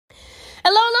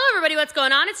everybody, what's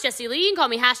going on? It's Jessie Lee. You can call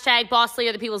me hashtag Boss Lee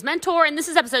or the People's Mentor, and this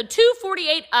is episode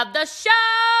 248 of the show.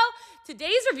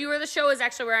 Today's review of the show is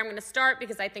actually where I'm going to start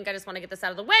because I think I just want to get this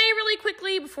out of the way really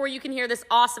quickly before you can hear this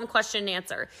awesome question and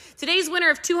answer. Today's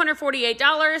winner of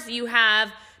 $248, you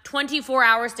have 24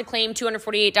 hours to claim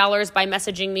 $248 by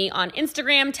messaging me on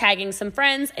Instagram, tagging some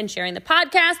friends, and sharing the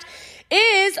podcast,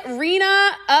 is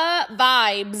Rena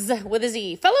Vibes with a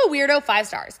Z. Fellow weirdo, 5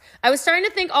 stars. I was starting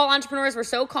to think all entrepreneurs were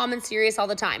so calm and serious all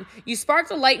the time. You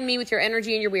sparked a light in me with your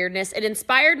energy and your weirdness. It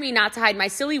inspired me not to hide my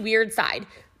silly, weird side.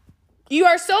 You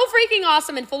are so freaking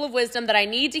awesome and full of wisdom that I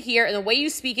need to hear, and the way you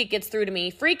speak, it gets through to me.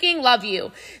 Freaking love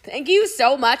you. Thank you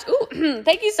so much.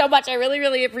 Thank you so much. I really,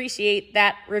 really appreciate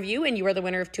that review, and you are the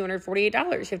winner of $248.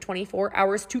 You have 24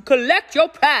 hours to collect your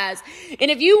prize. And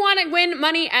if you want to win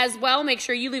money as well, make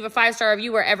sure you leave a 5-star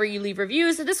review wherever you leave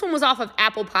reviews. This one was off of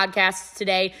Apple Podcasts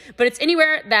today, but it's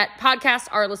anywhere that podcasts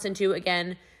are listened to.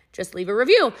 Again, just leave a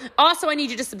review. Also, I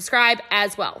need you to subscribe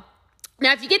as well.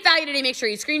 Now, if you get value today, make sure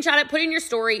you screenshot it, put it in your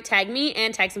story, tag me,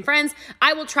 and tag some friends.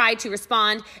 I will try to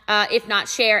respond, if not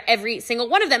share every single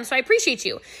one of them, so I appreciate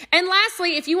you. And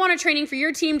lastly, if you want a training for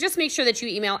your team, just make sure that you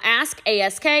email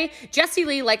Jessie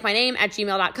Lee, like my name,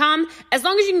 @gmail.com. As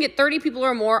long as you can get 30 people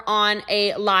or more on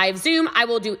a live Zoom, I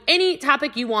will do any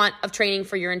topic you want of training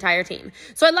for your entire team.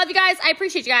 So I love you guys. I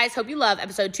appreciate you guys. Hope you love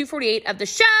episode 248 of the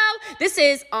show. This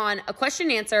is on A Question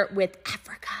and Answer with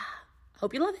Africa.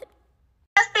 Hope you love it.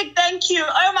 Fantastic, thank you.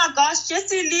 Oh my gosh,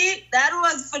 Jessie Lee, that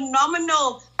was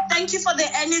phenomenal. Thank you for the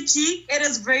energy. It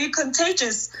is very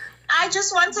contagious. I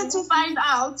just wanted to find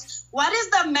out, what is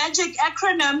the magic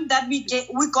acronym that we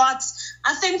got?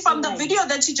 I think from the video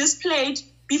that you just played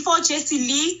before Jessie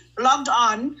Lee logged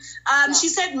on, she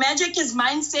said magic is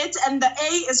mindset and the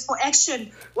A is for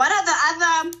action. What are the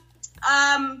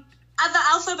other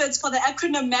alphabets for the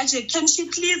acronym magic? Can she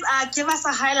please give us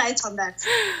a highlight on that?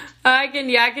 I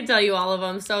can tell you all of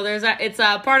them. So it's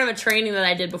a part of a training that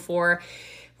I did before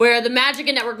where the magic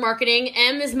in network marketing,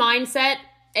 M is mindset,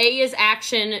 A is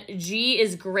action, G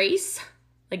is grace,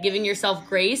 like giving yourself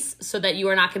grace so that you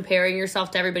are not comparing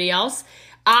yourself to everybody else.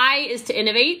 I is to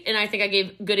innovate, and I think I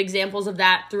gave good examples of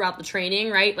that throughout the training,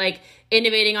 right? Like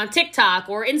innovating on TikTok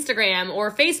or Instagram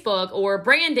or Facebook or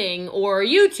branding or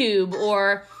YouTube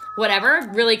or whatever,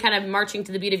 really kind of marching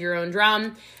to the beat of your own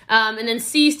drum. And then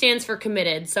C stands for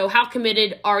committed. So how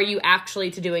committed are you actually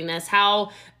to doing this?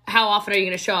 How often are you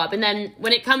going to show up? And then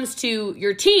when it comes to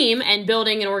your team and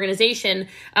building an organization,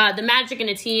 the magic in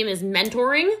a team is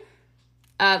mentoring,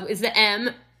 is the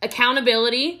M,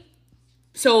 accountability.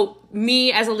 So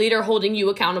me as a leader holding you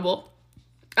accountable.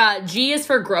 G is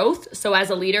for growth. So as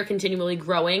a leader, continually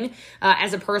growing,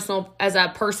 as a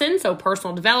person. So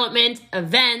personal development,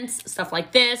 events, stuff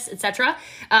like this, etc.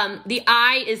 The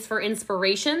I is for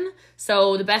inspiration.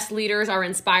 So the best leaders are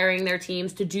inspiring their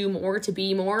teams to do more, to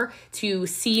be more, to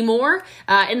see more.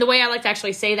 And the way I like to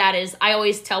actually say that is I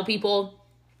always tell people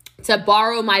to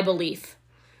borrow my belief.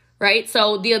 Right?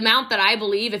 So the amount that I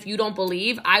believe, if you don't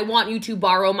believe, I want you to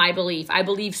borrow my belief. I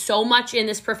believe so much in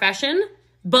this profession.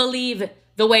 Believe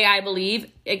the way I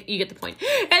believe. You get the point.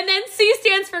 And then C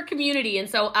stands for community. And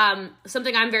so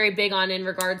something I'm very big on in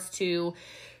regards to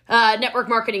network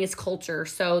marketing is culture.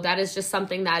 So that is just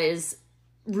something that is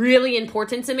really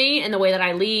important to me, and the way that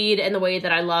I lead and the way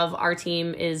that I love our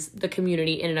team is the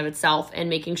community in and of itself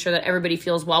and making sure that everybody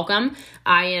feels welcome.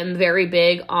 I am very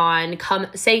big on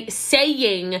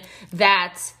saying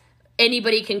that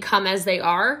anybody can come as they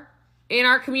are in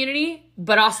our community,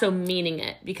 but also meaning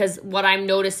it, because what I'm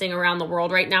noticing around the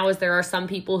world right now is there are some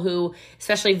people who,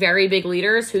 especially very big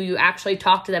leaders, who you actually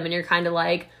talk to them and you're kind of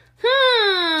like,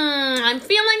 I'm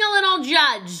feeling a little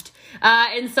judged.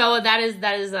 And so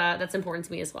that's important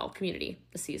to me as well. Community.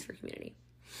 The C is for community.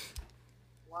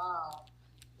 Wow.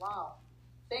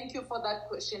 Thank you for that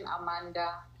question,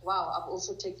 Amanda. Wow, I've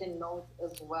also taken note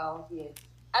as well here.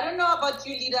 I don't know about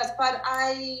you leaders, but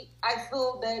I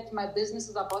feel that my business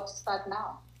is about to start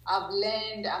now. I've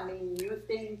learned, new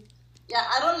things. Yeah,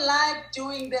 I don't like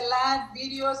doing the live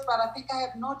videos, but I think I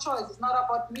have no choice. It's not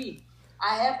about me.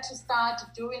 I have to start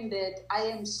doing that. I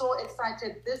am so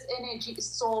excited. This energy is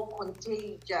so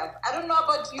contagious. I don't know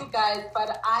about you guys,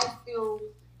 but I feel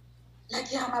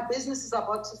like, my business is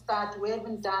about to start. We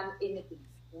haven't done anything.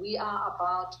 We are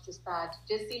about to start.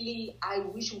 Jessie Lee, I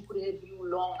wish we could have you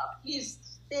longer. Please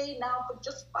stay now for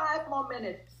just 5 more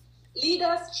minutes.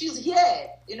 Leaders, she's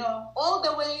here, all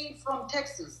the way from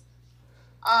Texas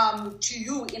to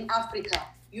you in Africa.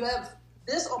 You have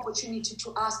this opportunity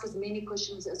to ask as many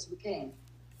questions as we can.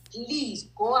 Please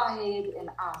go ahead and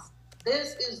ask.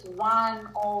 This is one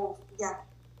of,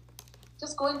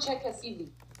 just go and check her CV.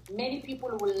 Many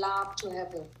people would love to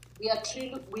have her. We are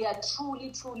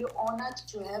truly honored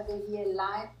to have her here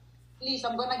live. Please,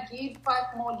 I'm going to give 5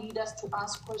 more leaders to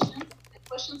ask questions. The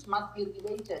questions must be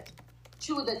related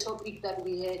to the topic that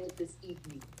we had this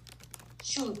evening.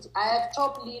 Shoot, I have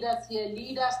top leaders here.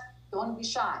 Leaders, don't be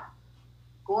shy.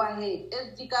 Go ahead.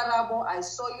 SD Karabo, I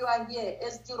saw you are here.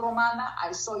 SD Romana,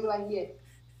 I saw you are here.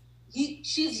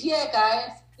 She's here,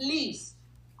 guys. Please,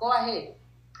 go ahead.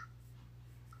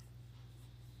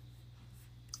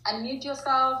 Unmute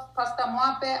yourself. Pastor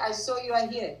Mwape, I saw you are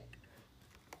here.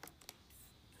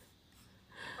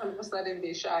 All of a sudden,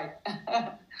 they're shy.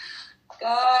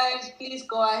 Guys, please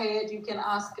go ahead. You can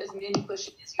ask as many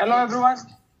questions as you Hello, can. everyone.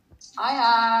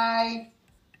 Hi.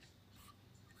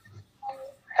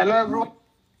 Hello, everyone.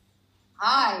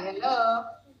 Hi, hello.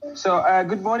 So,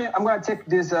 good morning. I'm going to take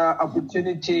this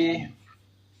opportunity.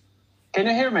 Can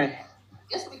you hear me?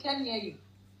 Yes, we can hear you.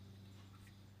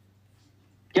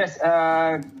 Yes.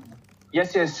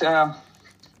 Yes.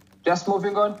 Just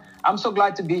moving on. I'm so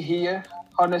glad to be here.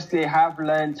 Honestly, I have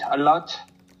learned a lot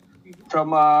from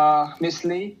Miss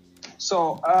Lee.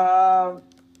 So,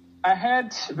 I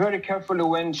heard very carefully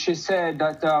when she said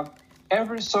that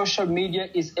every social media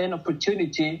is an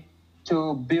opportunity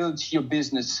to build your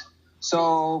business.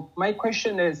 So my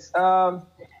question is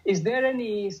there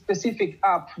any specific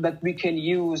app that we can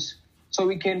use so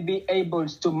we can be able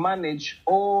to manage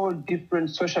all different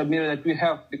social media that we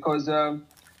have? Because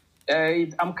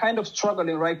I'm kind of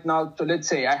struggling right now to, let's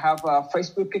say, I have a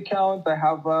Facebook account, I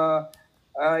have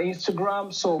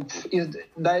Instagram. So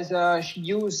does she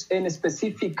use any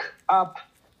specific app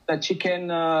that she can,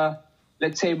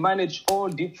 let's say, manage all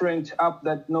different apps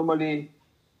that normally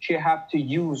she have to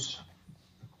use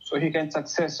so he can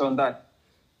success on that?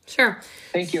 Sure.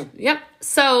 Thank you. Yep.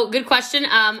 So good question.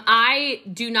 I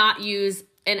do not use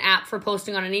an app for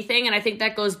posting on anything. And I think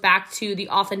that goes back to the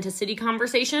authenticity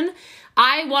conversation.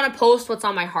 I want to post what's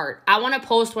on my heart. I want to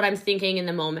post what I'm thinking in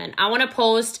the moment. I want to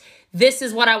post, this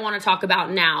is what I want to talk about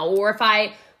now. Or if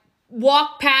I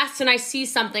walk past and I see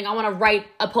something, I want to write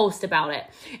a post about it.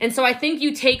 And so I think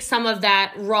you take some of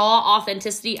that raw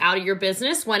authenticity out of your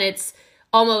business when it's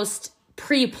almost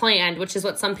pre-planned, which is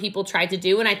what some people try to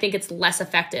do. And I think it's less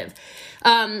effective.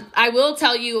 I will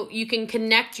tell you, you can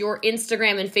connect your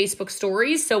Instagram and Facebook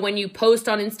stories. So when you post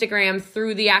on Instagram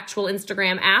through the actual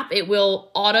Instagram app, it will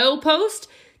auto post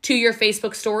to your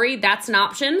Facebook story. That's an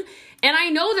option. And I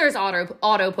know there's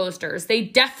auto posters. They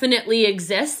definitely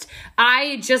exist.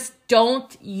 I just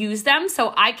don't use them.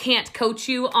 So I can't coach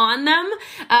you on them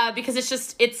because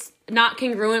it's not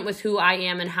congruent with who I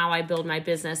am and how I build my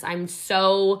business. I'm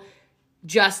so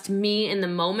just me in the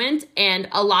moment. And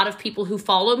a lot of people who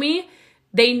follow me,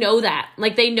 they know that.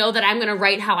 Like, they know that I'm going to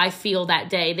write how I feel that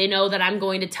day. They know that I'm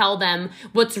going to tell them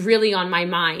what's really on my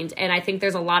mind. And I think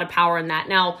there's a lot of power in that.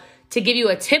 Now, to give you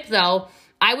a tip though,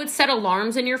 I would set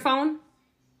alarms in your phone.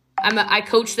 I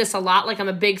coach this a lot. Like, I'm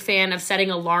a big fan of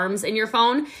setting alarms in your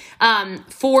phone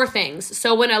for things.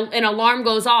 So when an alarm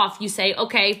goes off, you say,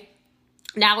 okay,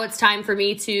 now it's time for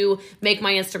me to make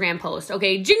my Instagram post.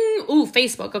 Okay, jing, ooh,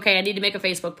 Facebook. Okay, I need to make a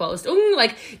Facebook post. Ooh,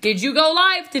 like, did you go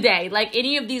live today? Like,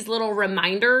 any of these little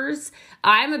reminders,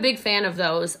 I'm a big fan of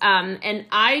those. And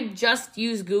I just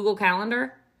use Google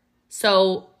Calendar.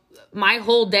 So my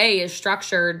whole day is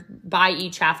structured by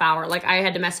each half hour. Like, I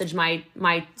had to message my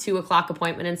 2:00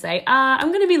 appointment and say, I'm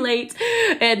going to be late.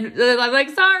 And I'm like,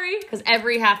 sorry. Because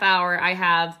every half hour I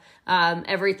have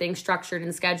everything structured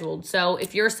and scheduled. So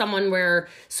if you're someone where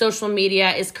social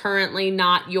media is currently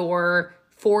not your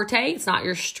forte, it's not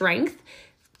your strength,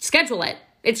 schedule it.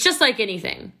 It's just like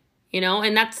anything,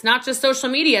 and that's not just social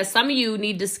media. Some of you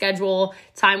need to schedule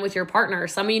time with your partner.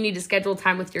 Some of you need to schedule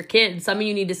time with your kids. Some of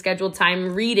you need to schedule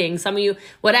time reading. Some of you,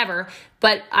 whatever.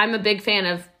 But I'm a big fan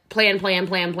of plan.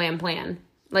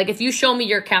 Like, if you show me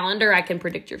your calendar, I can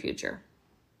predict your future.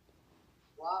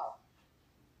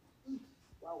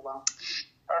 Wow.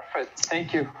 Perfect.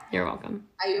 Thank you. You're welcome.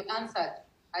 Are you answered?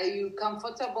 Are you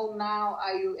comfortable now?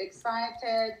 Are you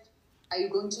excited? Are you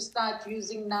going to start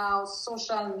using now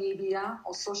social media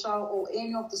or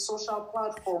any of the social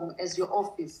platform as your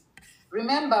office?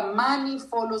 Remember, money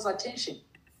follows attention.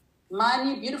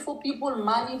 Money, beautiful people,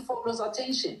 money follows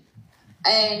attention.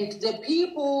 And the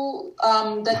people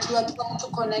that you are trying to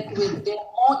connect with, they're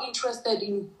more interested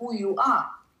in who you are.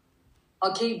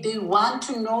 Okay, they want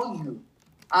to know you.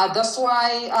 That's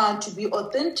why to be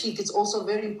authentic is also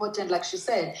very important, like she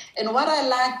said. And what I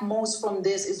like most from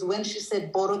this is when she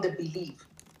said, borrow the belief.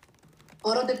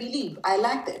 Borrow the belief. I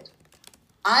like that.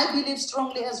 I believe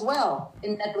strongly as well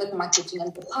in network marketing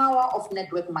and the power of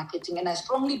network marketing. And I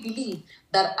strongly believe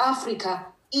that Africa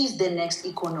is the next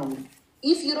economy.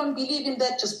 If you don't believe in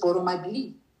that, just borrow my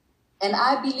belief. And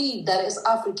I believe that as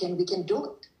African, we can do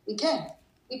it. We can.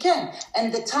 We can.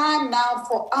 And the time now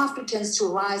for Africans to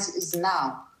rise is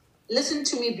now. Listen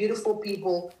to me, beautiful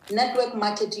people. Network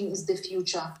marketing is the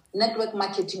future. Network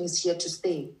marketing is here to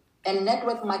stay. And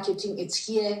network marketing is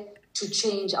here to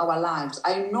change our lives.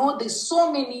 I know there's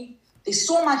so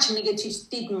much negative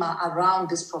stigma around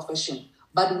this profession,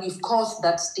 but we've caused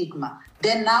that stigma.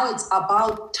 Then now it's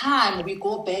about time we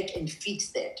go back and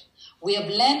fix that. We have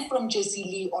learned from Jessie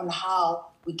Lee on how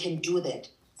we can do that.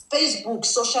 Facebook,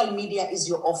 social media is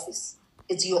your office.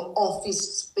 It's your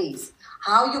office space.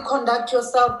 How you conduct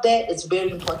yourself there is very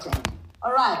important.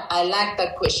 All right, I like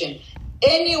that question.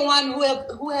 Anyone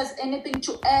who has anything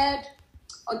to add?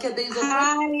 Okay, there's a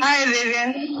Hi,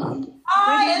 Vivian.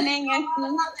 Hi, Good evening,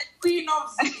 the Queen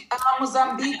of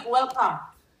Mozambique. Welcome.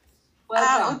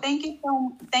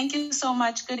 Thank you so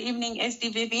much. Good evening,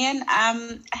 SD Vivian.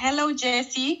 Hello,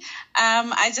 Jessie.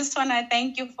 I just want to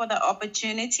thank you for the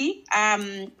opportunity,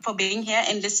 for being here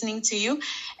and listening to you.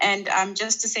 And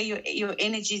just to say your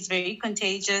energy is very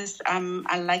contagious.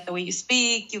 I like the way you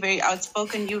speak. You're very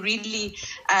outspoken. You really,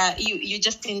 you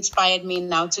just inspired me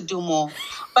now to do more.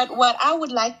 But what I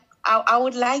would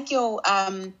like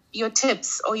your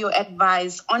tips or your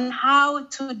advice on how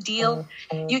to deal.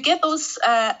 You get those,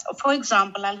 for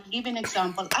example, I'll give an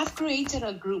example. I've created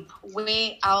a group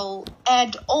where I'll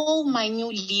add all my new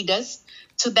leaders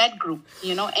to that group,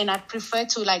 and I prefer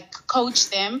to like coach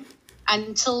them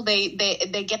until they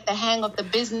get the hang of the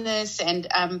business and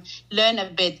learn a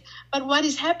bit. But what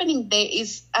is happening there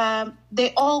is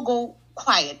they all go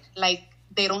quiet, like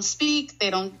they don't speak, they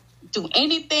don't do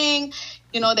anything,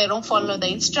 they don't follow the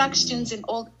instructions in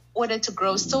order to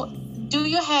grow. So do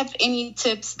you have any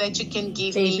tips that you can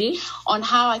give me on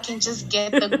how I can just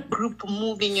get the group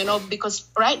moving, because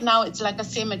right now it's like a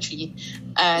cemetery,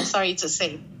 sorry to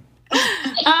say.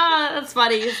 That's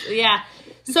funny. Yeah.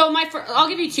 So I'll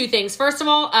give you two things. First of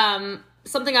all,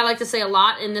 something I like to say a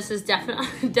lot, and this is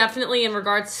definitely in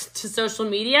regards to social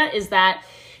media, is that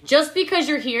just because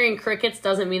you're hearing crickets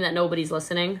doesn't mean that nobody's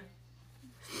listening.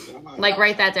 Like,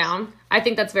 write that down. I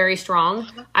think that's very strong.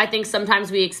 I think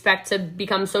sometimes we expect to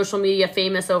become social media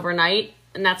famous overnight,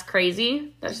 and that's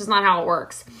crazy. That's just not how it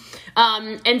works.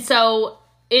 And so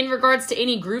in regards to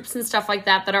any groups and stuff like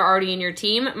that are already in your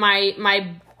team,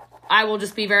 I will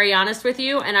just be very honest with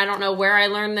you, and I don't know where I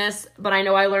learned this, but I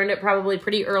know I learned it probably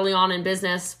pretty early on in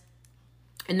business,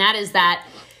 and that is that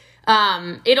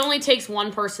it only takes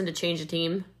one person to change a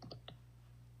team.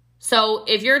 So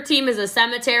if your team is a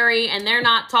cemetery and they're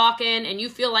not talking and you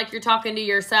feel like you're talking to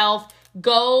yourself,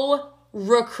 go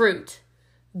recruit.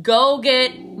 Go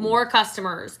get more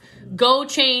customers. Go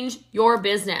change your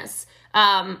business.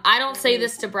 I don't say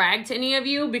this to brag to any of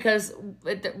you because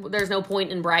there's no point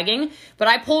in bragging, but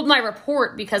I pulled my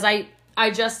report because I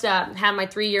just had my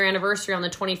 3-year anniversary on the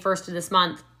 21st of this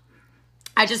month.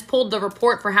 I just pulled the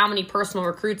report for how many personal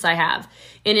recruits I have.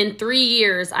 And in 3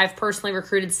 years, I've personally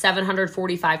recruited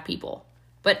 745 people.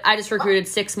 But I just recruited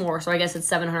 6 more, so I guess it's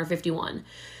 751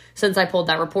 since I pulled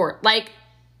that report.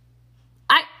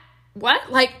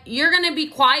 You're going to be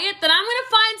quiet? Then I'm going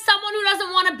to find someone who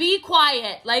doesn't want to be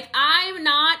quiet. I'm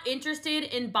not interested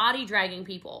in body dragging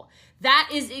people. That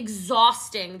is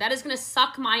exhausting. That is going to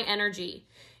suck my energy.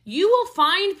 You will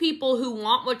find people who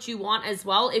want what you want as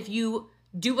well if you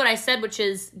do what I said, which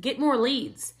is get more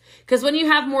leads. Because when you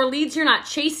have more leads, you're not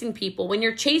chasing people. When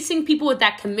you're chasing people with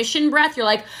that commission breath, you're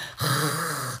like,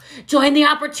 join the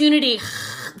opportunity.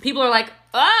 People are like,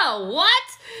 oh,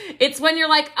 what? It's when you're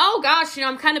like, oh gosh,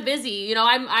 I'm kind of busy.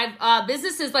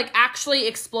 Business is like actually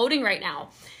exploding right now.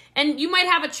 And you might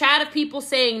have a chat of people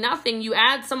saying nothing. You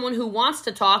add someone who wants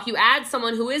to talk. You add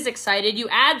someone who is excited. You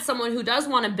add someone who does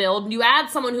want to build. You add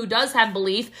someone who does have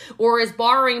belief or is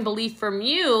borrowing belief from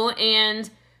you. And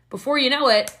before you know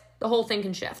it, the whole thing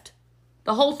can shift.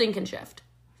 The whole thing can shift.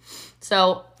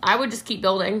 So I would just keep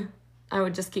building.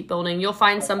 You'll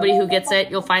find somebody who gets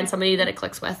it. You'll find somebody that it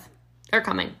clicks with. They're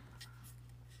coming.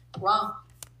 Wow.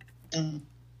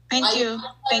 Thank you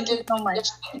so much.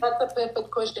 That's a perfect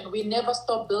question. We never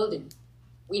stop building.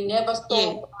 We never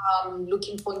stop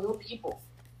looking for new people.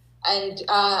 And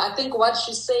I think what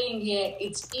she's saying here,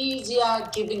 it's easier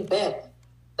giving back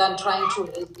than trying to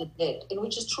raise the dead, and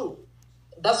which is true.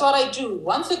 That's what I do.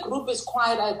 Once a group is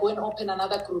quiet, I go and open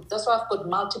another group. That's why I've got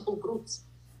multiple groups.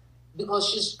 Because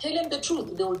she's telling the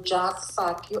truth. They'll just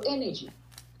suck your energy.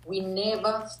 We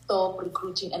never stop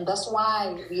recruiting, and that's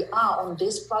why we are on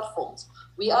these platforms.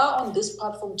 We are on this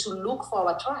platform to look for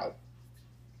our tribe.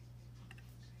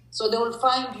 So they will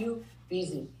find you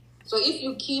busy. So if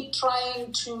you keep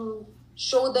trying to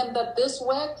show them that this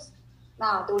works,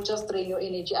 Nah, they'll just drain your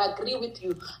energy. I agree with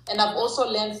you. And I've also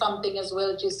learned something as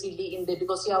well, Jessie Lee, in there,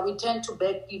 because, we tend to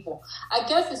beg people. I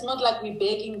guess it's not like we're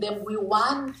begging them. We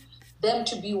want them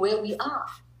to be where we are.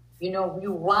 We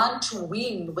want to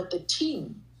win with the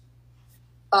team.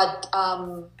 But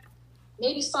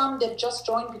maybe some, they've just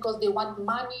joined because they want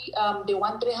money. They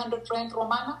want 300 Rand,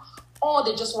 Romana, or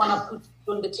they just want to put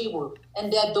it on the table.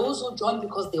 And there are those who join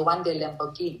because they want their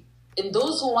Lamborghini. And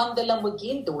those who want the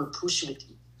Lamborghini, they will push with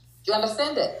you. Do you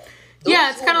understand that?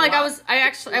 Yeah, it's kind of like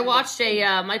I watched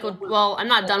a Michael, well, I'm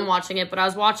not done watching it, but I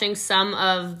was watching some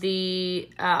of the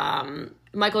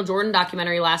Michael Jordan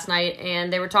documentary last night,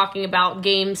 and they were talking about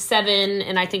Game 7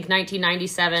 in, I think,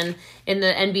 1997 in the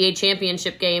NBA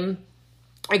championship game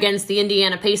against the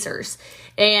Indiana Pacers.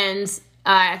 And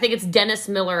I think it's Dennis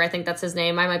Miller, I think that's his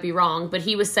name, I might be wrong, but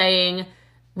he was saying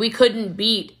we couldn't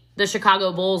beat the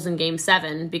Chicago Bulls in Game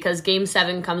 7 because Game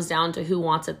 7 comes down to who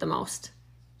wants it the most.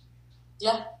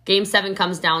 Yeah. Game 7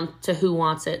 comes down to who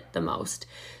wants it the most.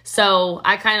 So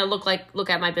I kind of look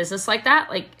at my business like that.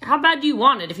 Like, how bad do you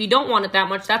want it? If you don't want it that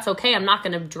much, that's okay. I'm not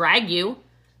going to drag you.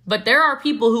 But there are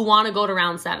people who want to go to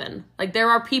round 7. Like, there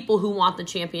are people who want the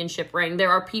championship ring.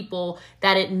 There are people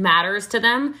that it matters to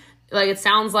them. Like, it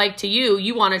sounds like to you,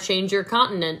 you want to change your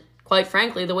continent. Quite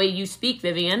frankly, the way you speak,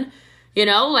 Vivian.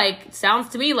 It sounds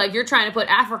to me like you're trying to put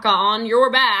Africa on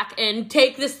your back and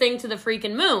take this thing to the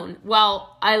freaking moon.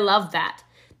 Well, I love that.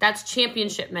 That's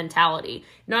championship mentality.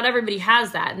 Not everybody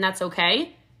has that, and that's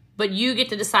okay. But you get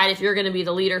to decide if you're going to be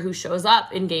the leader who shows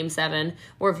up in Game 7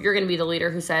 or if you're going to be the leader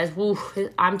who says, "Woo,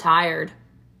 I'm tired.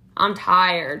 I'm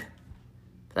tired."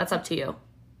 That's up to you.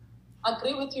 I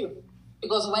agree with you.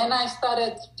 Because when I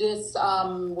started this,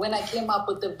 when I came up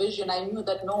with the vision, I knew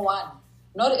that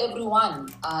not everyone,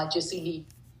 Jessie Lee,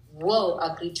 will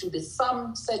agree to this.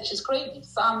 Some said she's crazy.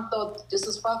 Some thought this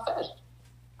is far-fetched.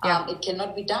 Yeah. It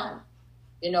cannot be done.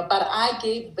 But I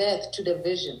gave birth to the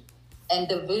vision. And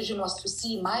the vision was to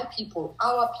see my people,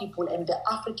 our people, and the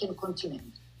African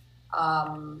continent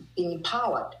being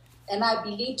empowered. And I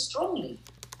believe strongly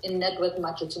in network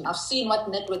marketing. I've seen what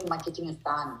network marketing has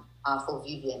done for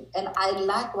Vivian. And I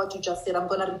like what you just said. I'm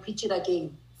going to repeat it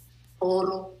again.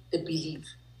 Borrow the belief.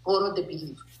 Borrow the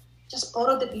belief. Just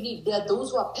borrow the belief. There are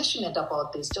those who are passionate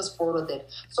about this. Just borrow that.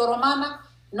 So, Romana,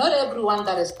 not everyone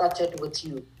that has started with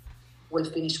you will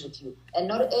finish with you. And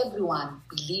not everyone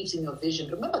believes in your vision.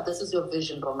 Remember, this is your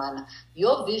vision, Romana.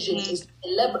 Your vision is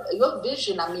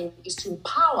to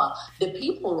empower the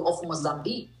people of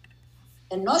Mozambique.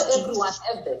 And not everyone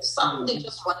has that. Some, they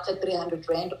just wanted 300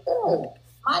 Rand or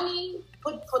money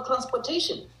for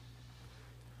transportation.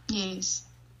 Yes.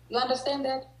 You understand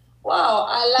that? Wow,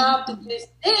 I love this.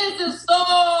 This is so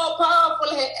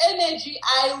powerful. Her energy,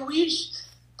 I wish,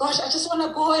 I just want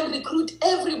to go and recruit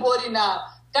everybody now.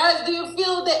 Guys, do you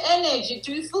feel the energy?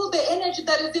 Do you feel the energy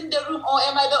that is in the room, or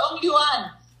am I the only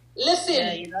one?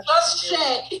 Listen, just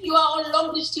share. If you are on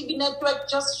Long Beach TV Network,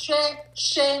 just share.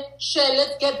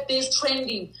 Let's get this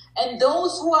trending. And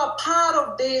those who are part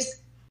of this,